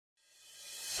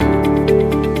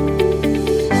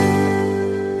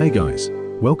Hey guys,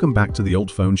 welcome back to the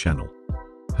UltFone channel.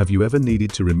 Have you ever needed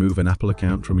to remove an Apple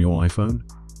account from your iPhone?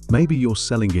 Maybe you're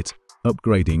selling it,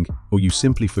 upgrading, or you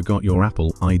simply forgot your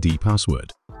Apple ID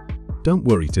password. Don't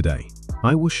worry today.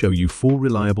 I will show you 4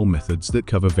 reliable methods that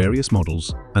cover various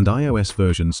models and iOS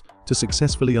versions to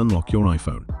successfully unlock your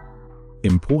iPhone.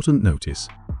 Important notice: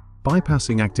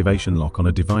 bypassing activation lock on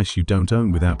a device you don't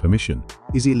own without permission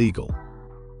is illegal.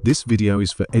 This video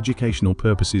is for educational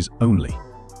purposes only.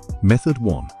 Method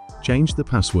 1. Change the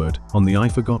password on the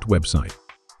iForgot website.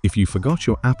 If you forgot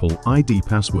your Apple ID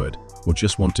password or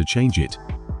just want to change it,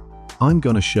 I'm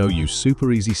gonna show you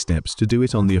super easy steps to do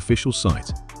it on the official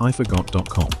site,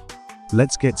 iforgot.com.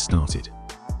 Let's get started.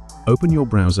 Open your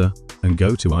browser and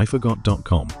go to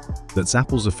iforgot.com. That's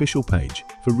Apple's official page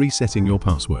for resetting your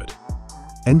password.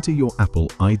 Enter your Apple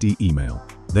ID email,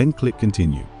 then click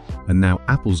Continue. And now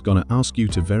Apple's gonna ask you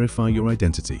to verify your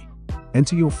identity.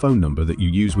 Enter your phone number that you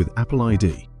use with Apple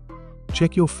ID.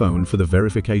 Check your phone for the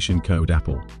verification code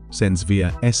Apple sends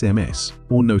via SMS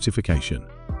or notification.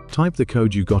 Type the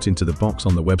code you got into the box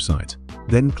on the website,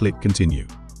 then click Continue.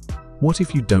 What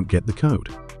if you don't get the code?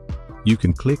 You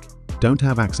can click Don't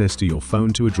have access to your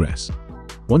phone to address.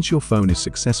 Once your phone is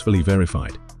successfully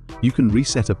verified, you can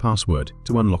reset a password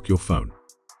to unlock your phone.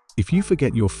 If you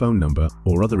forget your phone number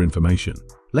or other information,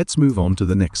 let's move on to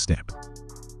the next step.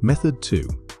 Method 2.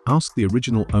 Ask the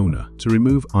original owner to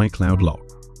remove iCloud lock.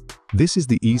 This is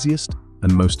the easiest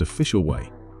and most official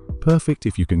way. Perfect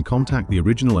if you can contact the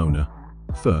original owner.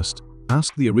 First,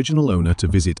 ask the original owner to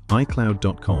visit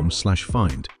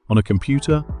iCloud.com/find on a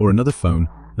computer or another phone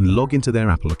and log into their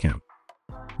Apple account.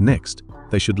 Next,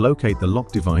 they should locate the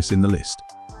locked device in the list.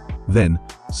 Then,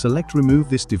 select Remove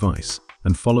this device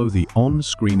and follow the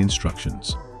on-screen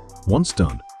instructions. Once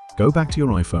done, go back to your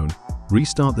iPhone,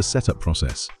 restart the setup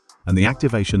process, and the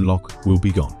activation lock will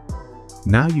be gone.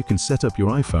 Now you can set up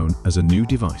your iPhone as a new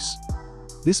device.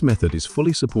 This method is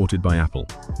fully supported by Apple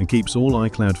and keeps all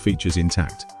iCloud features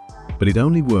intact, but it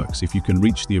only works if you can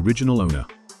reach the original owner.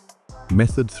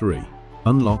 Method 3.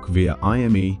 Unlock via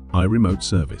IMEI remote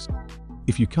service.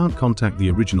 If you can't contact the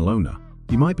original owner,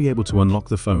 you might be able to unlock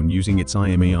the phone using its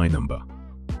IMEI number.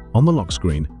 On the lock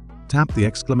screen, tap the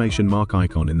exclamation mark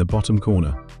icon in the bottom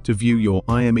corner to view your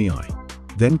IMEI.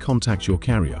 Then contact your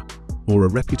carrier or a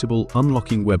reputable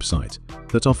unlocking website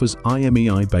that offers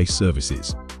IMEI-based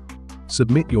services.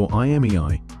 Submit your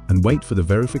IMEI and wait for the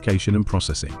verification and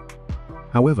processing.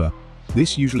 However,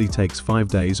 this usually takes 5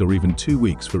 days or even 2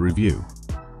 weeks for review.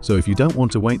 So if you don't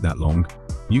want to wait that long,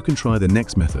 you can try the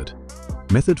next method.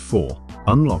 Method 4.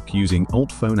 Unlock using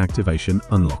UltFone Activation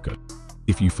Unlocker.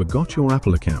 If you forgot your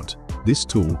Apple account, this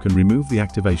tool can remove the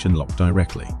activation lock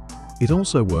directly. It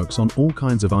also works on all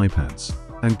kinds of iPads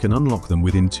and can unlock them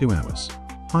within 2 hours.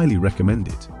 Highly recommend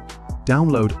it.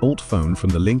 Download UltFone from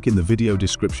the link in the video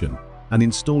description and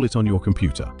install it on your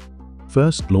computer.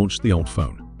 First, launch the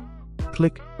UltFone.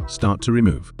 Click Start to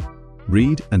remove.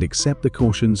 Read and accept the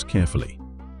cautions carefully.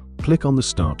 Click on the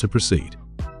Start to proceed.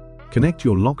 Connect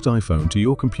your locked iPhone to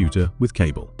your computer with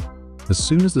cable. As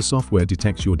soon as the software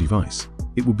detects your device,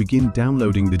 it will begin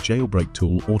downloading the jailbreak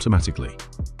tool automatically.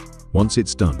 Once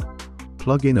it's done,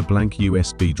 plug in a blank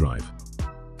USB drive.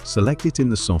 Select it in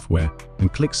the software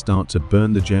and click Start to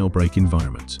burn the jailbreak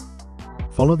environment.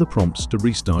 Follow the prompts to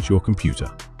restart your computer.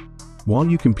 While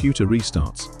your computer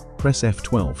restarts, press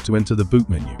F12 to enter the boot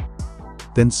menu.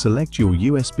 Then select your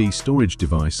USB storage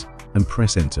device and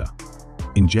press Enter.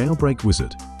 In Jailbreak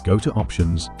Wizard, go to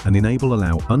Options and enable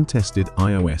Allow Untested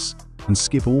iOS and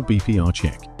skip all BPR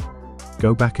check.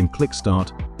 Go back and click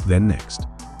Start, then Next.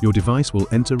 Your device will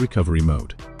enter recovery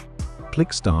mode.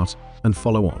 Click Start and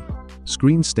follow on.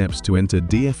 Screen steps to enter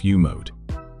DFU mode.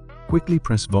 Quickly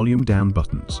press volume down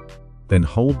buttons. Then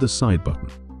hold the side button.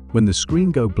 When the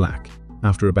screen go black,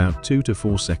 after about 2 to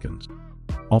 4 seconds,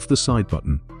 off the side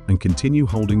button and continue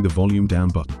holding the volume down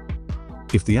button.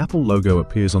 If the Apple logo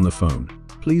appears on the phone,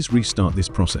 please restart this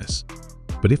process.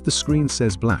 But if the screen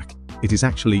says black, it is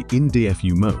actually in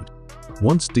DFU mode.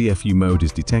 Once DFU mode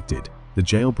is detected, the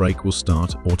jailbreak will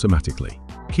start automatically.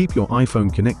 Keep your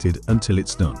iPhone connected until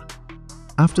it's done.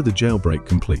 After the jailbreak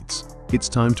completes, it's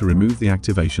time to remove the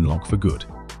activation lock for good.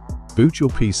 Boot your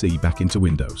PC back into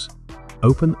Windows.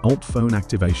 Open UltFone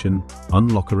Activation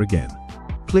Unlocker again.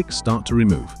 Click Start to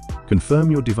remove.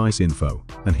 Confirm your device info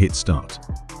and hit Start.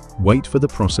 Wait for the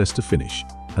process to finish,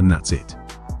 and that's it.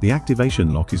 The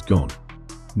activation lock is gone.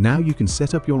 Now you can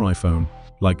set up your iPhone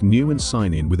like new and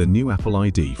sign in with a new Apple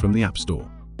ID from the App Store.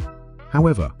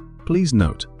 However, please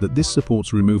note that this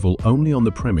supports removal only on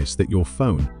the premise that your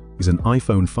phone is an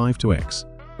iPhone 5 to X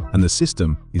and the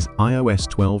system is iOS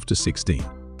 12 to 16.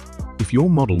 If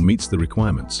your model meets the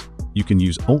requirements, you can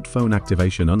use UltFone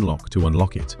Activation Unlock to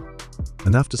unlock it.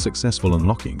 And after successful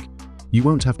unlocking, you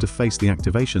won't have to face the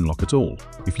activation lock at all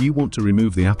if you want to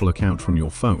remove the Apple account from your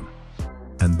phone.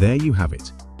 And there you have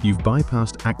it. You've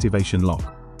bypassed activation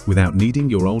lock without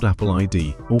needing your old Apple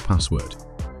ID or password.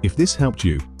 If this helped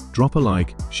you, drop a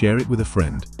like, share it with a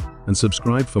friend, and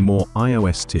subscribe for more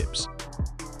iOS tips.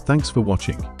 Thanks for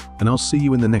watching, and I'll see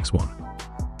you in the next one.